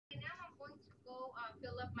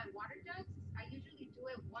fill up my water jugs. I usually do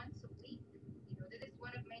it once a week. This is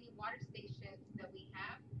one of many water stations that we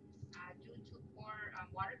have due to poor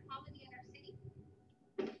water quality in our city.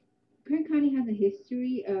 Kern County has a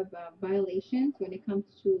history of violations when it comes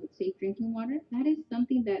to safe drinking water. That is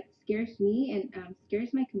something that scares me and scares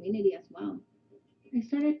my community as well. I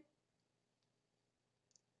started.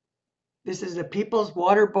 This is the People's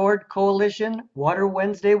Water Board Coalition Water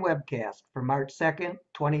Wednesday webcast for March 2nd,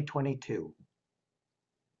 2022.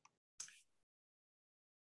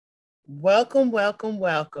 Welcome, welcome,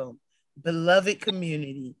 welcome, beloved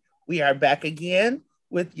community. We are back again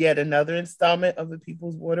with yet another installment of the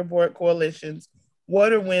People's Water Board Coalition's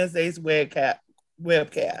Water Wednesdays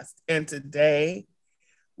webcast. And today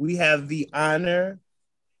we have the honor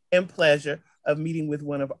and pleasure of meeting with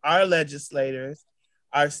one of our legislators,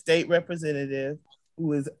 our state representative,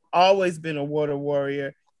 who has always been a water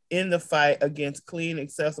warrior in the fight against clean,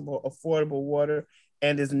 accessible, affordable water,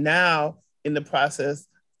 and is now in the process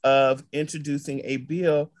of introducing a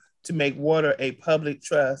bill to make water a public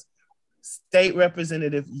trust, State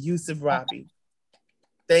Representative Yousef Rabhi.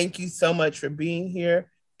 Thank you so much for being here.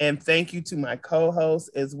 And thank you to my co-hosts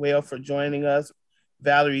as well for joining us,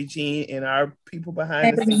 Valerie Jean, and our people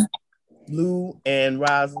behind the scenes, Lou and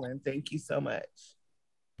Rosalind. Thank you so much.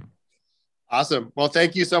 Awesome. Well,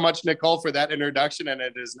 thank you so much, Nicole, for that introduction. And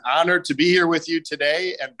it is an honor to be here with you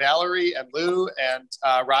today. And Valerie and Lou and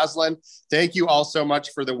Rosalind, thank you all so much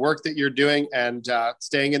for the work that you're doing and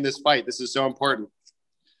staying in this fight. This is so important.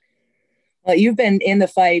 Well, you've been in the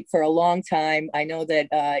fight for a long time. I know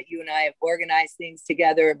that you and I have organized things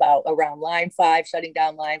together around Line 5, shutting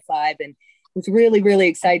down Line 5, and was really, really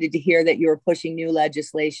excited to hear that you were pushing new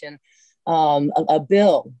legislation, a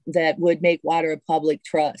bill that would make water a public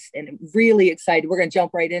trust. And I'm really excited. We're going to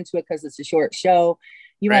jump right into it because it's a short show.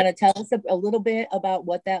 You want to tell us a little bit about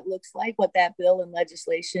what that looks like, what that bill and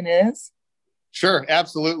legislation is? Sure,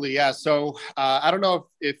 absolutely. Yeah. So I don't know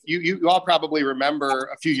if you all probably remember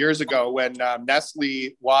a few years ago when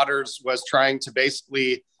Nestle Waters was trying to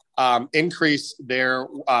basically increase their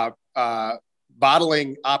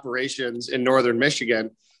bottling operations in northern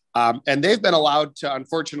Michigan. And they've been allowed to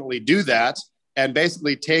unfortunately do that and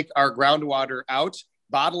basically take our groundwater out,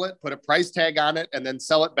 bottle it, put a price tag on it, and then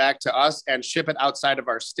sell it back to us and ship it outside of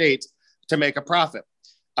our state to make a profit.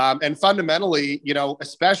 And fundamentally,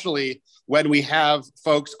 especially when we have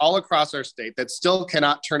folks all across our state that still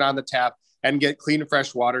cannot turn on the tap and get clean,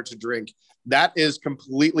 fresh water to drink, that is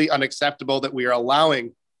completely unacceptable that we are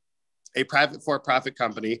allowing a private for-profit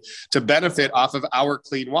company to benefit off of our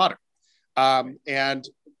clean water. And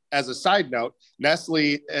as a side note,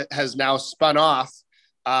 Nestle has now spun off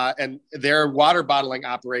and their water bottling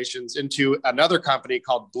operations into another company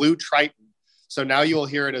called Blue Triton. So now you will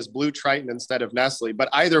hear it as Blue Triton instead of Nestle. But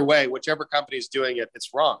either way, whichever company is doing it,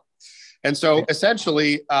 it's wrong. And so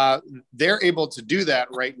essentially, they're able to do that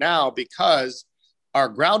right now because our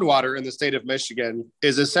groundwater in the state of Michigan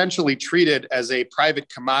is essentially treated as a private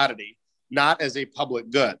commodity, not as a public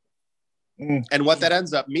good. And what that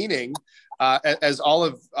ends up meaning, as all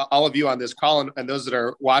of you on this call and those that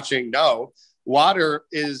are watching know, water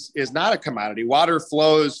is not a commodity. Water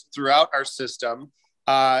flows throughout our system.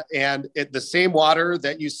 And the same water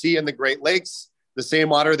that you see in the Great Lakes, the same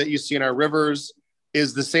water that you see in our rivers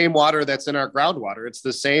is the same water that's in our groundwater. It's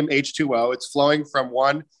the same H2O. It's flowing from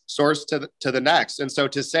one source to the next. And so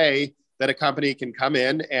to say that a company can come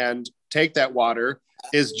in and take that water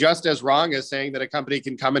is just as wrong as saying that a company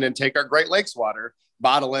can come in and take our Great Lakes water,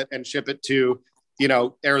 bottle it and ship it to,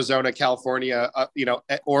 Arizona, California,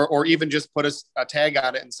 or even just put a tag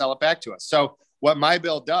on it and sell it back to us. So what my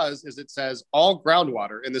bill does is it says all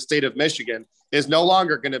groundwater in the state of Michigan is no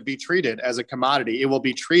longer going to be treated as a commodity. It will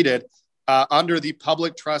be treated under the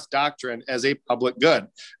public trust doctrine as a public good.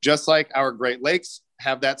 Just like our Great Lakes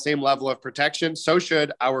have that same level of protection, so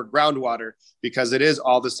should our groundwater, because it is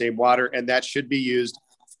all the same water, and that should be used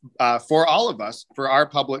for all of us, for our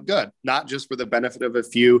public good, not just for the benefit of a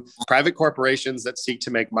few private corporations that seek to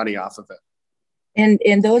make money off of it.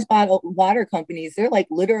 And those bottled water companies, they're like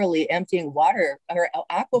literally emptying water or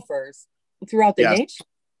aquifers throughout the nation.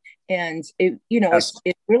 And it's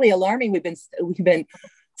really alarming. We've been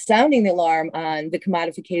sounding the alarm on the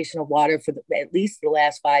commodification of water for at least the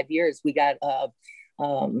last 5 years. We got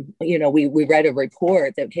we read a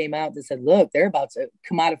report that came out that said, look, they're about to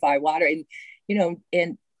commodify water.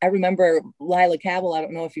 And I remember Lila Cabell, I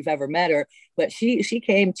don't know if you've ever met her, but she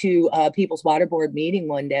came to People's Water Board meeting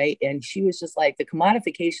one day, and she was just like, the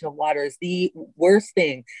commodification of water is the worst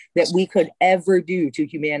thing that we could ever do to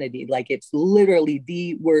humanity. Like, it's literally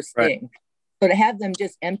the worst thing. So to have them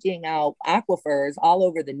just emptying out aquifers all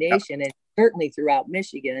over the nation, and certainly throughout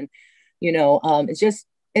Michigan. It's just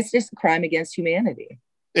a crime against humanity.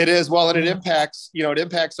 It is. Well, and it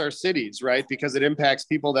impacts our cities, right? Because it impacts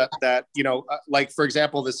people that like, for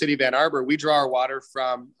example, the city of Ann Arbor, we draw our water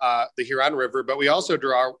from the Huron River, but we also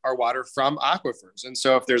draw our water from aquifers. And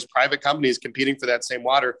so if there's private companies competing for that same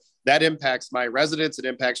water, that impacts my residents. It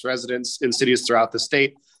impacts residents in cities throughout the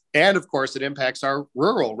state. And of course, it impacts our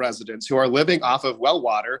rural residents who are living off of well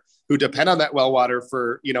water, who depend on that well water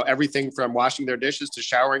for, everything from washing their dishes to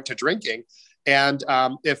showering to drinking. And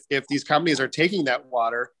if these companies are taking that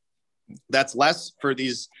water, that's less for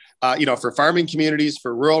these, for farming communities,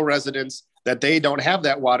 for rural residents, that they don't have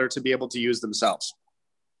that water to be able to use themselves.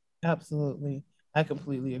 Absolutely. I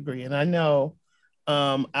completely agree. And I know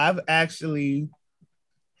I've actually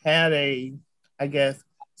had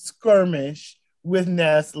skirmish with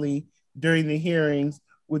Nestle during the hearings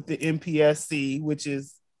with the MPSC, which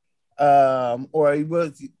is, or it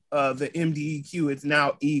was the MDEQ, it's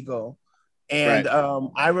now Eagle. And right.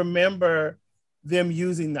 I remember them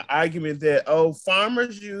using the argument that,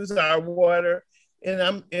 farmers use our water.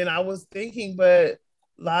 And I was thinking, but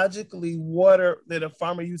logically, water that a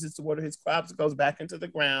farmer uses to water his crops goes back into the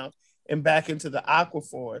ground and back into the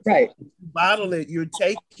aquifers. Right. If you bottle it, you're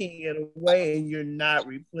taking it away and you're not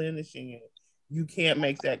replenishing it. You can't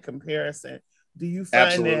make that comparison. Do you find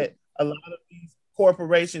Absolutely. That a lot of these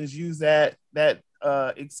corporations use that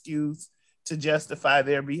excuse to justify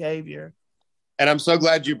their behavior? And I'm so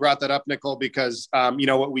glad you brought that up, Nicole, because,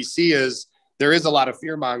 what we see is there is a lot of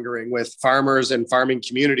fear mongering with farmers and farming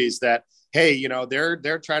communities that, hey,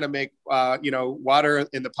 they're trying to make, water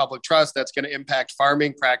in the public trust that's going to impact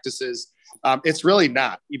farming practices. It's really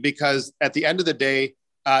not, because at the end of the day,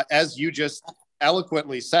 as you just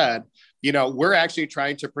eloquently said, we're actually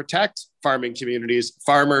trying to protect farming communities,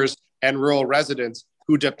 farmers, and rural residents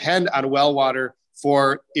who depend on well water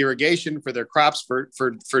for irrigation, for their crops,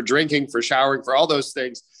 for drinking, for showering, for all those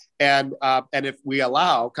things. And if we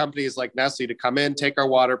allow companies like Nestle to come in, take our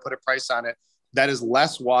water, put a price on it, that is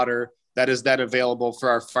less water that is then available for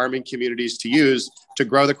our farming communities to use to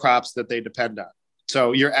grow the crops that they depend on.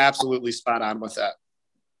 So you're absolutely spot on with that.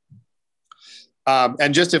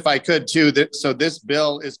 And just if I could too, so this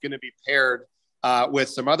bill is going to be paired with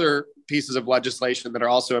some other pieces of legislation that are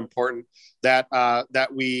also important that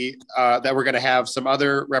we're going to have some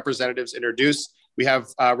other representatives introduce. We have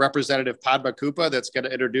Representative Padma Kupa that's going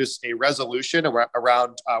to introduce a resolution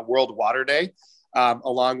around World Water Day,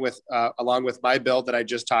 along with my bill that I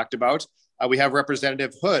just talked about. We have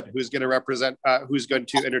Representative Hood who's going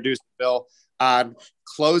to introduce the bill on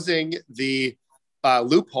closing the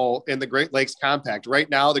loophole in the Great Lakes Compact. Right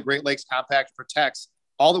now, the Great Lakes Compact protects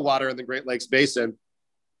all the water in the Great Lakes Basin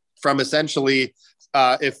from essentially,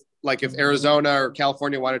 if Arizona or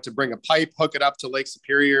California wanted to bring a pipe, hook it up to Lake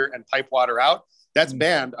Superior and pipe water out, that's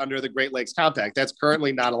banned under the Great Lakes Compact. That's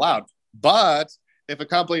currently not allowed. But if a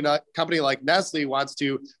company like Nestle wants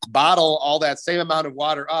to bottle all that same amount of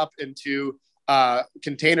water up into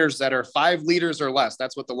containers that are 5 liters or less,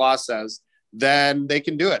 that's what the law says, then they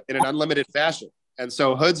can do it in an unlimited fashion. And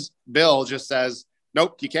so Hood's bill just says,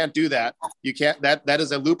 nope, you can't do that. You can't, that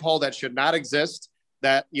is a loophole that should not exist,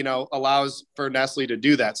 that, allows for Nestle to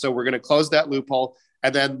do that. So we're going to close that loophole.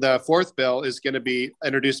 And then the fourth bill is going to be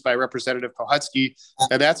introduced by Representative Kohutsky.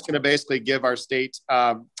 And that's going to basically give our state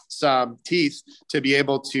some teeth to be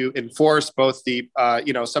able to enforce both the,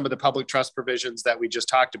 some of the public trust provisions that we just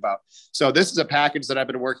talked about. So this is a package that I've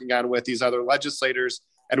been working on with these other legislators.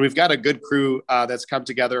 And we've got a good crew that's come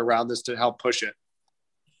together around this to help push it.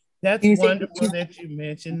 That's wonderful that you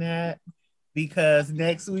mentioned that, because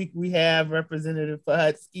next week we have Representative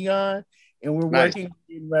Kohutsky on, and we're working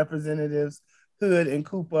with Representatives Hood and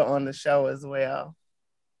Cooper on the show as well.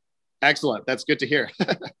 Excellent. That's good to hear.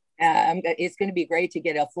 It's going to be great to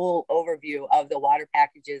get a full overview of the water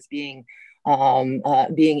packages being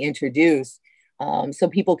introduced, so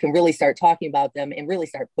people can really start talking about them and really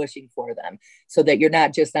start pushing for them, so that you're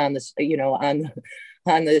not just on this,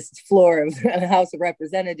 on this floor of the House of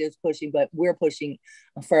Representatives pushing, but we're pushing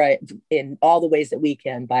for it in all the ways that we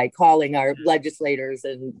can by calling our legislators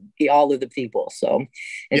and all of the people. So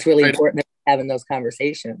it's really important having those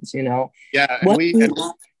conversations, Yeah,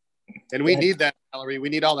 and we need that, Valerie. We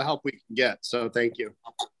need all the help we can get. So thank you.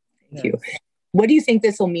 Thank you. What do you think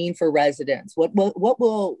this will mean for residents? What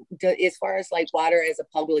will, as far as like water as a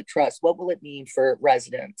public trust, what will it mean for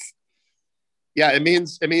residents? Yeah, it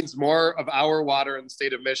means more of our water in the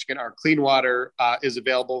state of Michigan, our clean water, is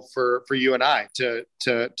available for you and I to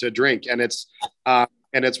drink. And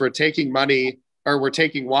we're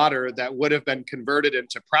taking water that would have been converted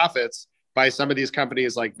into profits by some of these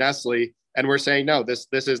companies like Nestle. And we're saying, no, this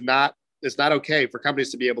is not it's not okay for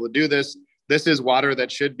companies to be able to do this. This is water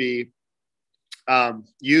that should be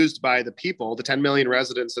used by the people, the 10 million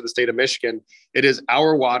residents of the state of Michigan. It is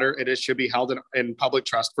our water. Should be held in public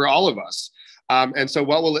trust for all of us. And so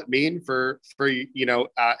what will it mean for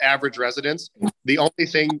average residents? The only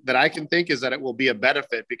thing that I can think is that it will be a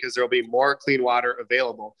benefit because there will be more clean water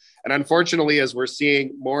available. And unfortunately, as we're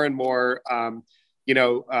seeing more and more, of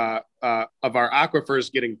our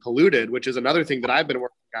aquifers getting polluted, which is another thing that I've been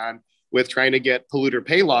working on with trying to get polluter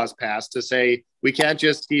pay laws passed to say we can't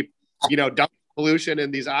just keep, dumping pollution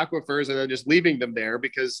in these aquifers and then just leaving them there,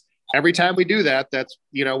 because every time we do that, that's,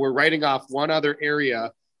 we're writing off one other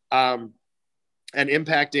area and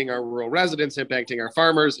impacting our rural residents, impacting our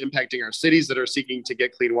farmers, impacting our cities that are seeking to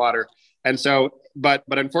get clean water. And so, but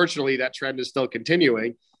unfortunately, that trend is still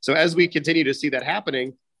continuing. So as we continue to see that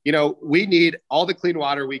happening, we need all the clean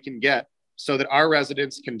water we can get so that our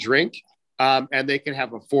residents can drink and they can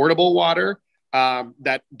have affordable water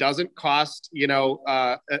that doesn't cost,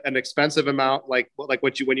 an expensive amount like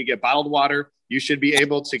when you get bottled water. You should be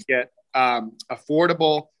able to get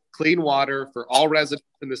affordable, clean water for all residents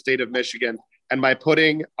in the state of Michigan. And by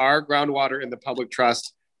putting our groundwater in the public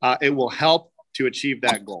trust, it will help to achieve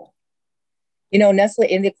that goal. Nestle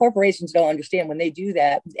and the corporations don't understand when they do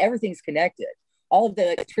that, everything's connected. All of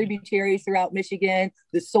the tributaries throughout Michigan,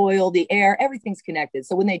 the soil, the air, everything's connected.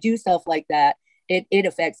 So when they do stuff like that, it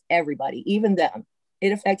affects everybody, even them.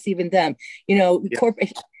 It affects even them. The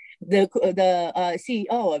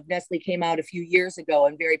CEO of Nestle came out a few years ago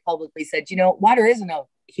and very publicly said, water isn't a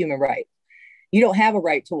human right. You don't have a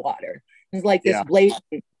right to water. It's like this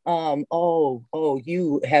blatant,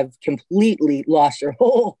 you have completely lost your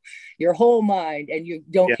whole mind and you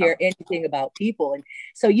don't care anything about people. And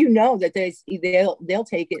so that they'll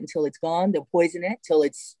take it until it's gone. They'll poison it till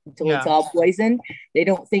it's all poisoned. They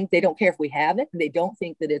don't care if we have it. They don't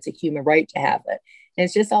think that it's a human right to have it. And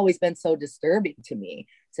it's just always been so disturbing to me.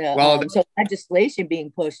 So legislation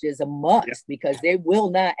being pushed is a must because they will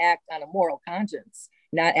not act on a moral conscience,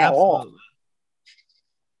 not at all.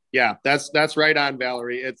 Yeah, that's right on,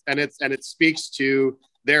 Valerie. It speaks to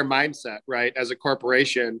their mindset, right? As a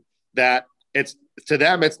corporation, that to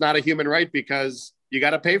them, it's not a human right because you got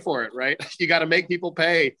to pay for it, right? You got to make people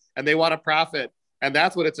pay and they want to profit. And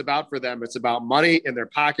that's what it's about for them. It's about money in their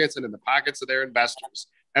pockets and in the pockets of their investors.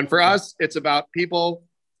 And for us, it's about people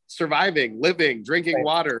surviving, living, drinking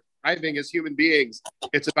water, thriving as human beings.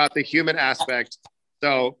 It's about the human aspect.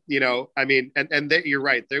 So, you're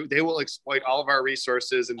right. They will exploit all of our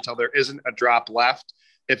resources until there isn't a drop left,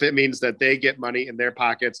 if it means that they get money in their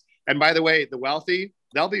pockets. And by the way, the wealthy,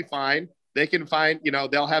 they'll be fine. They can find,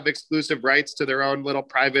 they'll have exclusive rights to their own little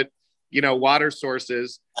private, water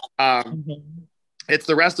sources. It's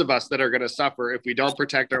the rest of us that are going to suffer if we don't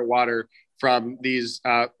protect our water from these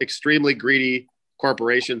extremely greedy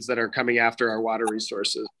corporations that are coming after our water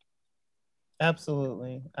resources.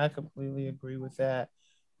 Absolutely. I completely agree with that.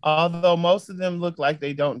 Although most of them look like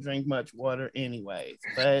they don't drink much water anyways,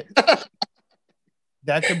 but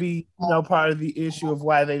that could be, part of the issue of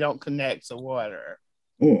why they don't connect to water.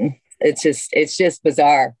 It's just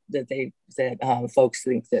bizarre that folks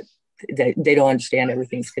think that they don't understand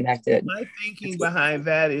everything's connected. My thinking behind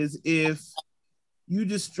that is if you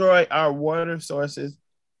destroy our water sources,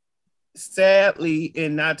 sadly,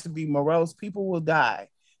 and not to be morose, people will die.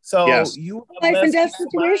 So you life and death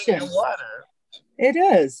situation. Water. It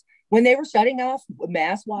is. When they were shutting off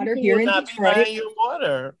mass water here in Detroit,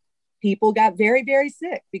 people got very, very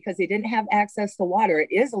sick because they didn't have access to water.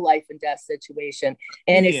 It is a life and death situation.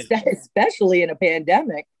 And especially in a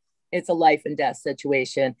pandemic, it's a life and death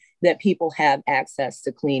situation that people have access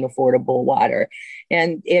to clean, affordable water.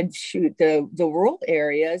 And the rural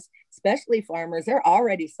areas, especially farmers, they're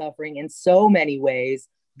already suffering in so many ways.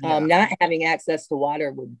 Not having access to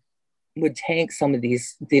water would tank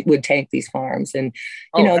these farms. And,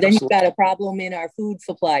 then you've got a problem in our food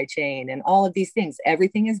supply chain and all of these things.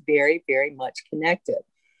 Everything is very, very much connected.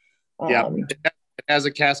 It has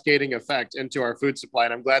a cascading effect into our food supply.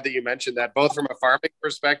 And I'm glad that you mentioned that, both from a farming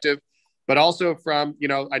perspective, but also from,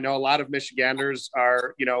 I know a lot of Michiganders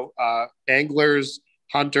are, anglers,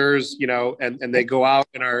 hunters, and they go out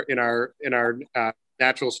in our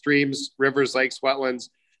natural streams, rivers, lakes, wetlands,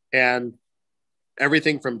 and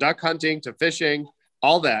everything from duck hunting to fishing,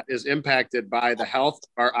 all that is impacted by the health of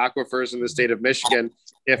our aquifers in the state of Michigan.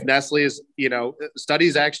 If Nestle is,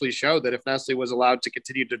 studies actually show that if Nestle was allowed to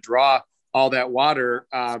continue to draw all that water,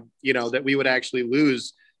 that we would actually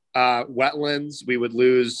lose wetlands, we would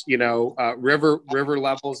lose, river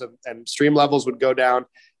levels and stream levels would go down.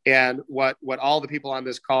 And what all the people on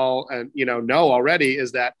this call and, know already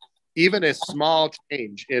is that even a small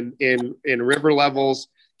change in river levels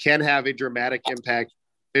can have a dramatic impact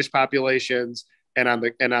on fish populations and on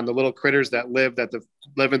the little critters that live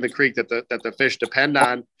in the creek that the fish depend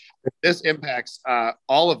on. This impacts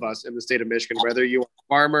all of us in the state of Michigan, whether you are a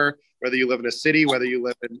farmer, whether you live in a city, whether you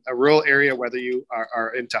live in a rural area, whether you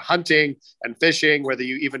are into hunting and fishing, whether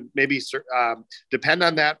you even maybe depend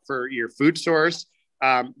on that for your food source.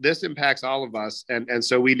 This impacts all of us. And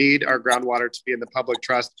so we need our groundwater to be in the public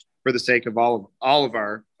trust for the sake of all of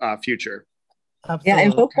our future. Absolutely. Yeah,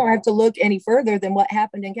 and folks don't have to look any further than what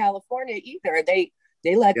happened in California either. They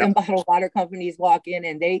let them bottled water companies walk in,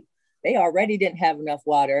 and they already didn't have enough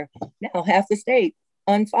water. Now half the state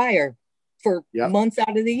on fire for months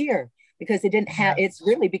out of the year because they didn't have. It's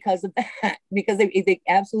really because of that, because they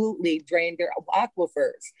absolutely drained their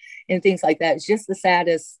aquifers and things like that. It's just the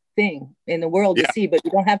saddest thing in the world to see. But you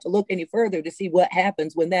don't have to look any further to see what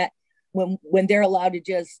happens when they're allowed to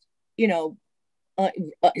just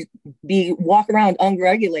walk around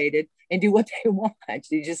unregulated and do what they want. It's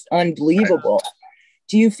just unbelievable.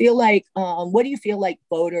 Do you feel like what do you feel like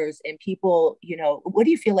voters and people, what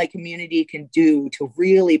do you feel like community can do to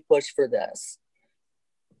really push for this?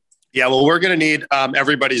 Yeah, well, we're going to need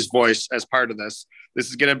everybody's voice as part of this. This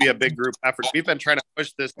is going to be a big group effort. We've been trying to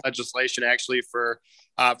push this legislation actually for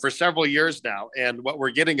several years now. And what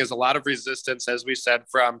we're getting is a lot of resistance, as we said,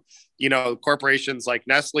 from, corporations like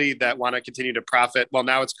Nestle that want to continue to profit. Well,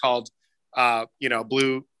 now it's called,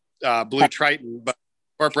 Blue Triton, but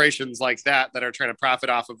corporations like that are trying to profit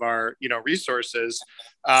off of our, resources,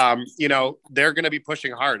 they're going to be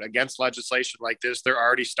pushing hard against legislation like this. They're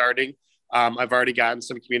already starting. I've already gotten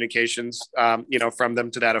some communications, from them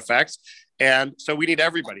to that effect. And so we need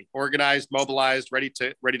everybody organized, mobilized, ready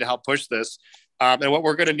to help push this. And what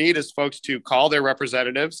we're going to need is folks to call their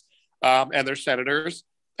representatives and their senators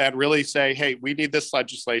and really say, hey, we need this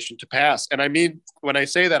legislation to pass. And I mean, when I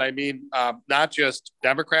say that, I mean, not just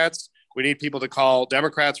Democrats. We need people to call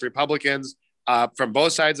Democrats, Republicans, from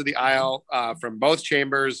both sides of the aisle, from both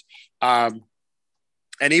chambers.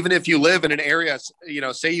 And even if you live in an area,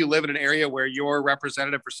 say you live in an area where your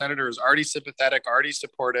representative or senator is already sympathetic, already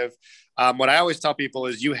supportive. What I always tell people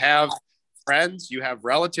is you have friends, you have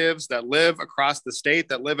relatives that live across the state,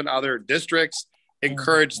 that live in other districts.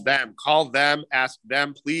 Encourage them, call them, ask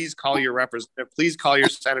them, please call your representative, please call your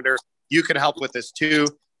senator. You can help with this too.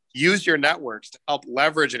 Use your networks to help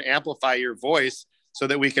leverage and amplify your voice so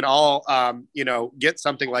that we can all, get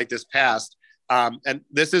something like this passed. And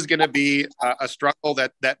this is going to be a struggle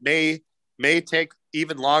that may take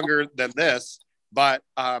even longer than this. But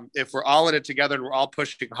if we're all in it together and we're all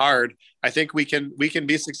pushing hard, I think we can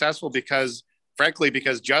be successful because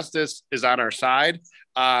justice is on our side.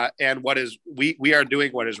 And we are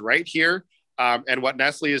doing what is right here. And what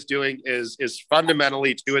Nestle is doing is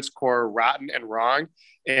fundamentally to its core rotten and wrong.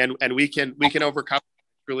 And we can overcome. I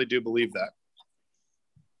really do believe that.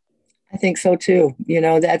 I think so too.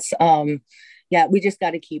 That's we just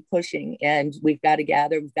got to keep pushing, and we've got to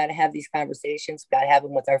gather. We've got to have these conversations. We've got to have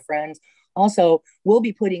them with our friends. Also, we'll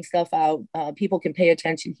be putting stuff out. People can pay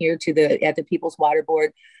attention here at the People's Water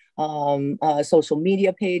Board social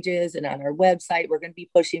media pages and on our website. We're going to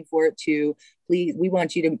be pushing for it too. Please, we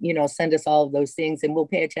want you to, send us all of those things, and we'll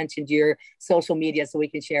pay attention to your social media so we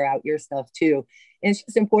can share out your stuff too. And it's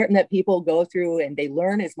just important that people go through and they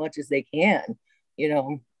learn as much as they can,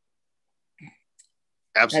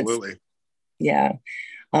 Absolutely. Yeah.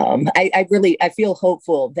 I feel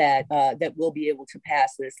hopeful that we'll be able to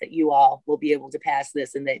pass this, that you all will be able to pass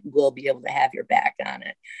this, and that we'll be able to have your back on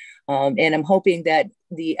it. And I'm hoping that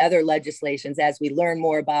the other legislations, as we learn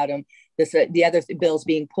more about them, the other bills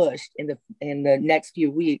being pushed in the next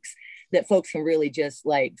few weeks, that folks can really just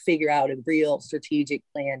figure out a real strategic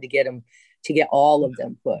plan to get all of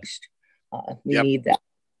them pushed. We need that.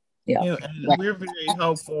 Yeah. And we're very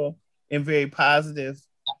hopeful and very positive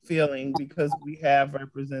feeling because we have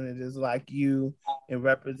representatives like you and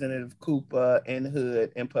Representative Cooper and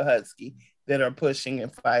Hood and Pahutsky that are pushing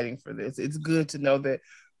and fighting for this. It's good to know that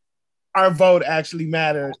our vote actually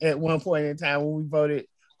mattered at one point in time when we voted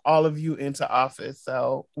all of you into office.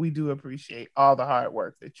 So we do appreciate all the hard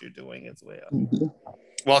work that you're doing as well. Mm-hmm.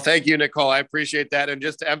 Well, thank you, Nicole. I appreciate that. And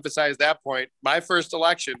just to emphasize that point, my first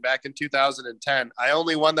election back in 2010, I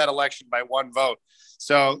only won that election by one vote.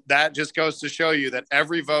 So that just goes to show you that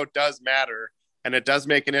every vote does matter, and it does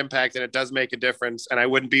make an impact, and it does make a difference. And I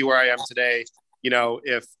wouldn't be where I am today,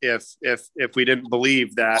 if we didn't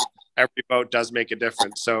believe that every vote does make a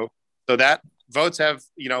difference. So that votes have,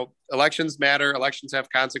 elections matter. Elections have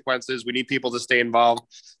consequences. We need people to stay involved,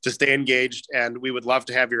 to stay engaged. And we would love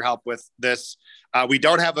to have your help with this. We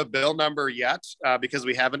don't have a bill number yet because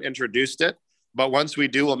we haven't introduced it. But once we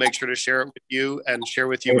do, we'll make sure to share it with you and share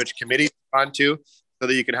with you which committee you're on to, so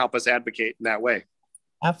that you can help us advocate in that way.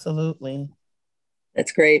 Absolutely.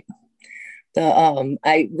 That's great.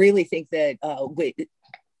 I really think that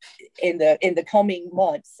in the coming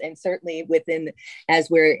months, and certainly as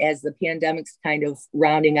the pandemic's kind of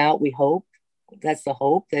rounding out, we hope that's the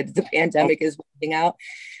hope, that the pandemic is rounding out,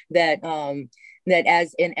 that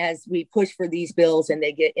as we push for these bills and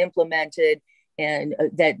they get implemented, and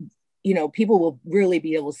that people will really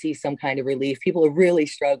be able to see some kind of relief. People are really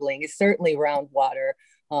struggling. It's certainly around water,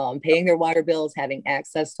 paying their water bills, having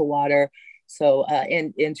access to water. So,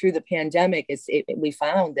 and through the pandemic, we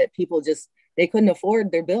found that people they couldn't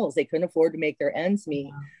afford their bills. They couldn't afford to make their ends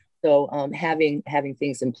meet. So having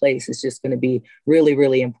things in place is just going to be really,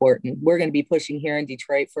 really important. We're going to be pushing here in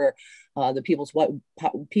Detroit for the People's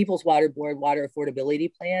Water Board Water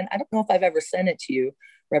Affordability Plan. I don't know if I've ever sent it to you,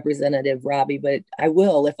 Representative Rabhi, but I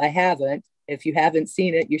will if I haven't. If you haven't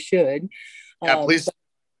seen it, you should. Yeah, please.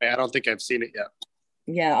 I don't think I've seen it yet.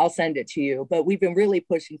 Yeah, I'll send it to you. But we've been really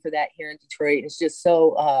pushing for that here in Detroit. It's just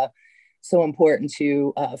so important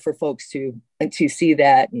for folks to see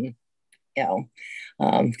that, and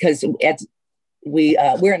because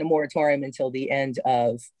we're in a moratorium until the end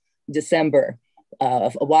of December,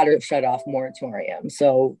 of a water shutoff moratorium.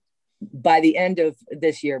 So by the end of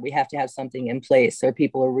this year, we have to have something in place, or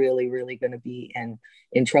people are really, really going to be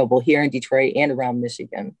in trouble here in Detroit and around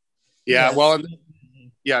Michigan. Yeah, well,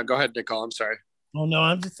 yeah, go ahead, Nicole. I'm sorry. Oh, no,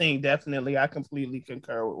 I'm just saying, definitely. I completely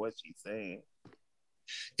concur with what she's saying.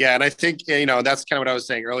 Yeah, and I think, that's kind of what I was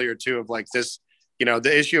saying earlier, too, of like this,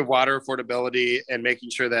 the issue of water affordability and making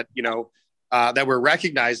sure that, that we're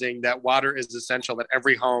recognizing that water is essential, that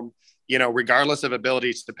every home, regardless of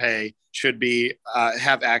abilities to pay, should be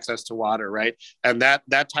have access to water, right? And that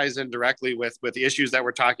ties in directly with the issues that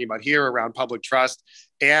we're talking about here around public trust,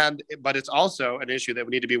 but it's also an issue that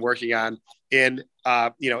we need to be working on in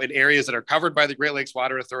in areas that are covered by the Great Lakes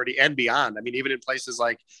Water Authority and beyond. I mean, even in places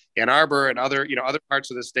like Ann Arbor and other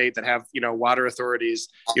parts of the state that have water authorities,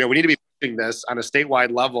 we need to be pushing this on a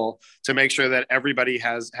statewide level to make sure that everybody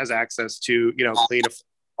has access to clean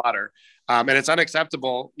water. And it's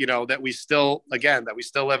unacceptable, that we still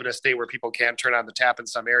live in a state where people can't turn on the tap in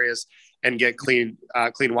some areas and get clean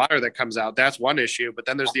water that comes out. That's one issue. But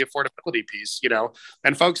then there's the affordability piece,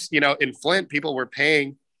 and folks, in Flint, people were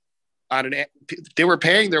paying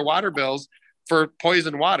their water bills for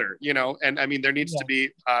poison water, and I mean, there needs to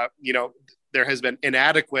be, there has been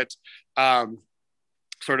inadequate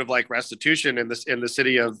sort of like restitution in the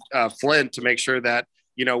city of Flint to make sure that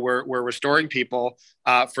we're restoring people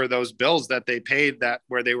for those bills that they paid,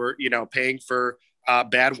 where they were paying for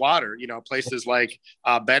bad water, places like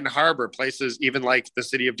Benton Harbor, places even like the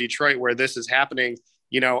city of Detroit, where this is happening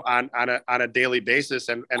on a daily basis,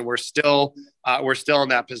 and we're still in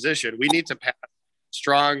that position. We need to pass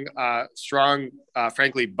strong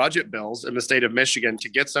frankly budget bills in the state of Michigan to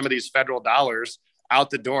get some of these federal dollars out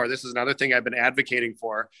the door. This is another thing I've been advocating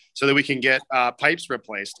for, so that we can get pipes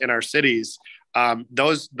replaced in our cities.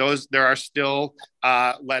 There are still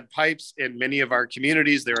lead pipes in many of our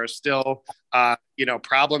communities. There are still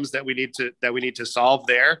problems that we need to solve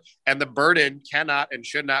there, and the burden cannot and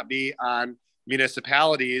should not be on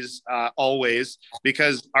municipalities always,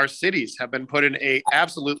 because our cities have been put in a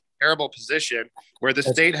absolutely terrible position where the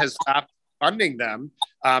state has stopped funding them,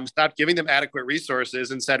 stopped giving them adequate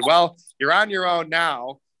resources, and said, well, you're on your own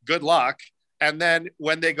now, good luck. And then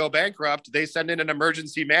when they go bankrupt, they send in an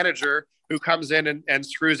emergency manager who comes in and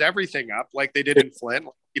screws everything up, like they did in Flint,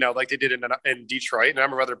 like they did in Detroit and a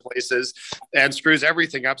number of other places, and screws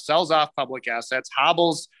everything up, sells off public assets,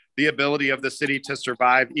 hobbles the ability of the city to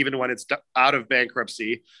survive even when it's out of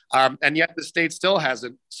bankruptcy. And yet the state still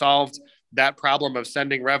hasn't solved that problem of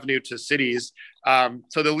sending revenue to cities.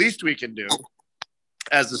 So the least we can do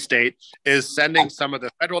as a state is sending some of the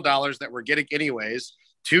federal dollars that we're getting anyways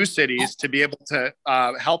to cities to be able to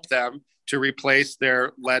help them to replace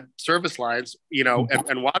their lead service lines,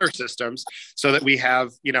 and water systems, so that we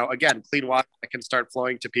have, again, clean water that can start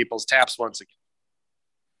flowing to people's taps once again.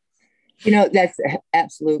 That's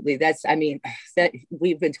absolutely, that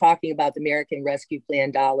we've been talking about the American Rescue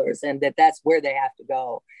Plan dollars, and that's where they have to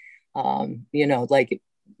go. Like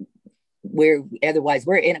we're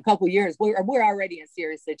in a couple of years, we're already in a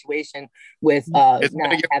serious situation with it's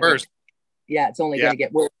going to get worse. Yeah, it's only going to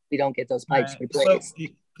get worse if we don't get those pipes replaced.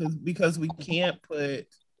 Because we can't put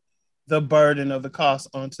the burden of the cost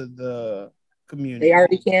onto the community. They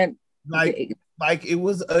already can't. Like it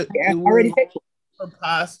was already fixed.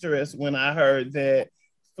 preposterous when I heard that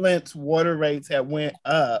Flint's water rates had went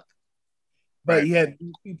up, but yet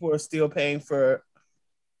people are still paying for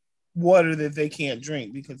water that they can't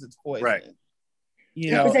drink because it's poison. Right.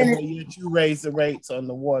 You know, and yet you raise the rates on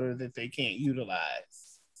the water that they can't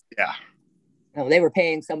utilize. Yeah. No, they were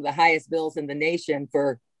paying some of the highest bills in the nation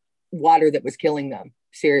for water that was killing them.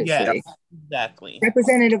 Seriously. Yes, exactly.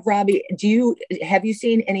 Representative Rabhi, have you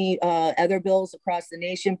seen any other bills across the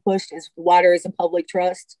nation pushed as water as a public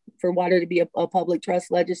trust, for water to be a public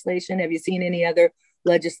trust legislation? Have you seen any other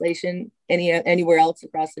legislation anywhere else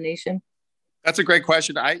across the nation? That's a great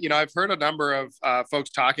question. I've heard a number of folks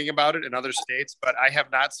talking about it in other states, but I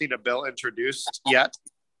have not seen a bill introduced yet.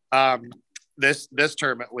 This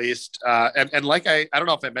term, at least. And like I don't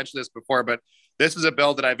know if I mentioned this before, but this is a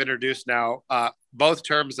bill that I've introduced now, both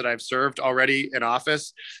terms that I've served already in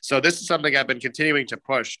office. So this is something I've been continuing to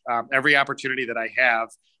push every opportunity that I have.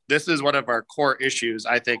 This is one of our core issues,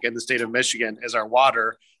 I think, in the state of Michigan, is our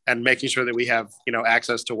water and making sure that we have,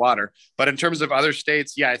 access to water. But in terms of other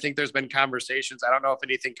states, I think there's been conversations. I don't know if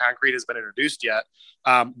anything concrete has been introduced yet,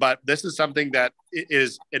 but this is something that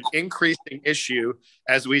is an increasing issue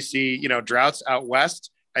as we see, droughts out west.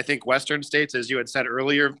 I think Western states, as you had said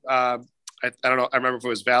earlier, I don't know, I remember if it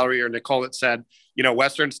was Valerie or Nicole that said,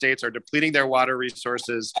 Western states are depleting their water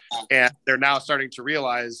resources, and they're now starting to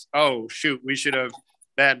realize, oh, shoot, we should have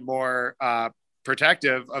been more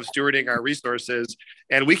protective of stewarding our resources.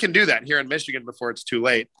 And we can do that here in Michigan before it's too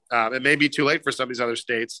late. It may be too late for some of these other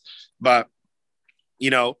states, but,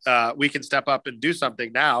 we can step up and do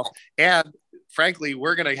something now. And frankly,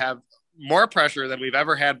 we're going to have more pressure than we've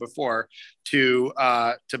ever had before to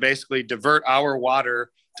basically divert our water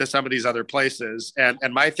to some of these other places. And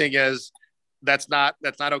my thing is, that's not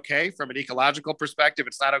okay from an ecological perspective.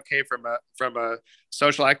 It's not okay from a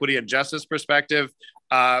social equity and justice perspective.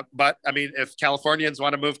 But I mean, if Californians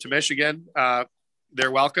want to move to Michigan,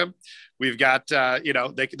 they're welcome. We've got,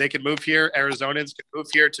 they can move here. Arizonans can move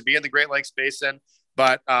here to be in the Great Lakes Basin,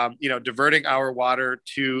 but, diverting our water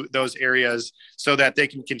to those areas so that they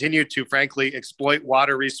can continue to, frankly, exploit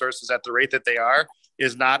water resources at the rate that they are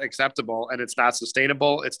is not acceptable, and it's not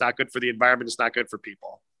sustainable. It's not good for the environment. It's not good for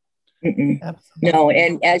people. No,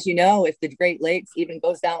 and as you know, if the Great Lakes even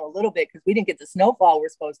goes down a little bit, because we didn't get the snowfall we're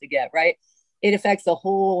supposed to get, right? It affects the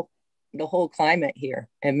whole climate here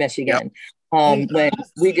in Michigan. When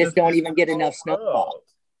we just don't even get enough snowfall.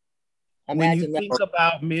 When you think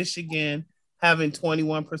about Michigan having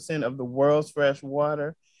 21% of the world's fresh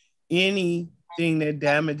water, anything that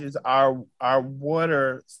damages our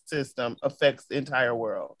water system affects the entire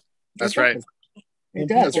world. That's right. It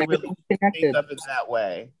does. Really think of it that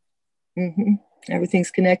way. Mm-hmm.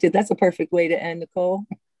 Everything's connected. That's a perfect way to end, Nicole.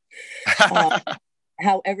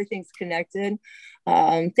 How everything's connected.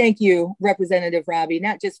 Thank you, Representative Rabhi,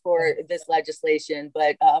 not just for this legislation,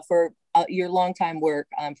 but for your longtime work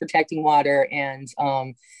on protecting water and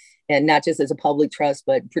not just as a public trust,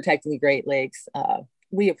 but protecting the Great Lakes.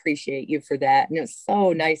 We appreciate you for that. And it's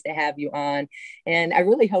so nice to have you on. And I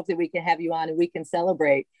really hope that we can have you on and we can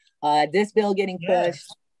celebrate this bill getting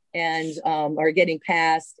pushed and or getting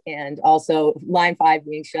passed, and also Line 5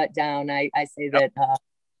 being shut down. I say that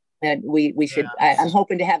and we should, I'm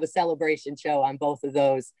hoping to have a celebration show on both of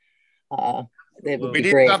those. That would be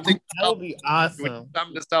great. That would be awesome. We need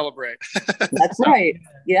something to celebrate. That's right.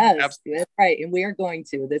 Yes, absolutely. That's right. And we are going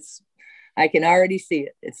to. I can already see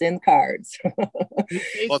it. It's in cards.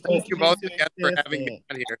 Well, thank you both again for having me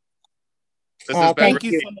on here. This has been thank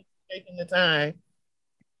you so much for taking the time.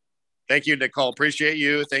 Thank you, Nicole. Appreciate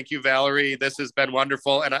you. Thank you, Valerie. This has been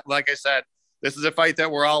wonderful. And like I said, this is a fight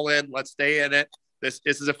that we're all in. Let's stay in it. This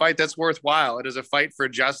is a fight that's worthwhile. It is a fight for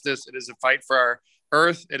justice. It is a fight for our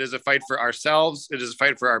earth. It is a fight for ourselves. It is a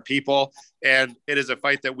fight for our people. And it is a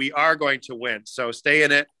fight that we are going to win. So stay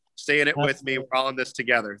in it. Stay in it with me. We're all in this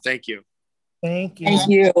together. Thank you. Thank you. Thank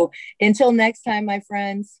you. Until next time, my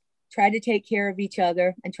friends, try to take care of each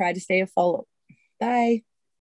other and try to stay afloat. Bye.